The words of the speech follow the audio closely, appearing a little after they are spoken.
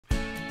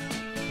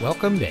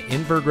Welcome to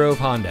Inver Grove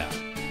Honda,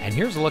 and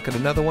here's a look at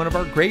another one of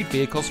our great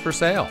vehicles for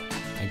sale,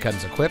 and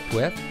comes equipped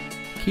with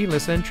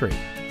keyless entry,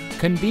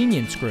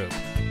 convenience group,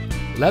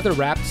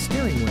 leather-wrapped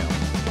steering wheel,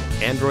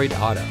 Android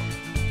Auto,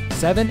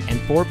 7 and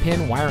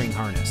 4-pin wiring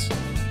harness,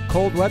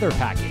 cold weather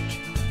package,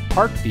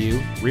 park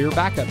view rear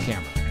backup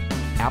camera,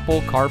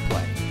 Apple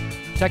CarPlay,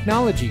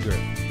 technology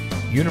group,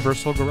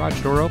 universal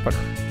garage door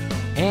opener,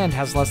 and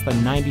has less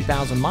than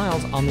 90,000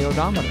 miles on the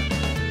odometer.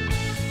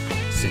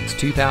 Since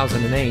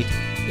 2008,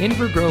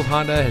 Inver Grove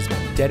Honda has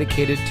been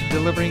dedicated to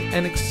delivering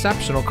an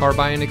exceptional car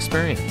buying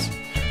experience.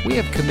 We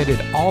have committed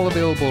all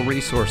available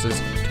resources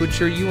to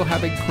ensure you will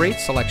have a great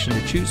selection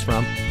to choose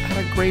from at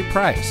a great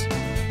price.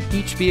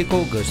 Each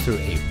vehicle goes through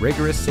a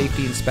rigorous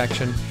safety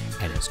inspection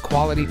and is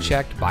quality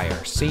checked by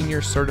our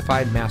senior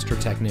certified master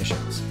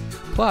technicians.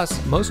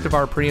 Plus, most of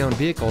our pre-owned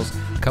vehicles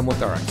come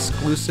with our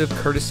exclusive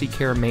Courtesy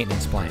Care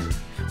maintenance plan,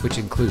 which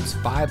includes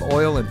 5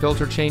 oil and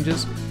filter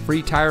changes,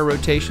 free tire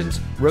rotations,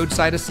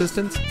 roadside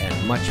assistance,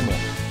 and much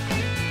more.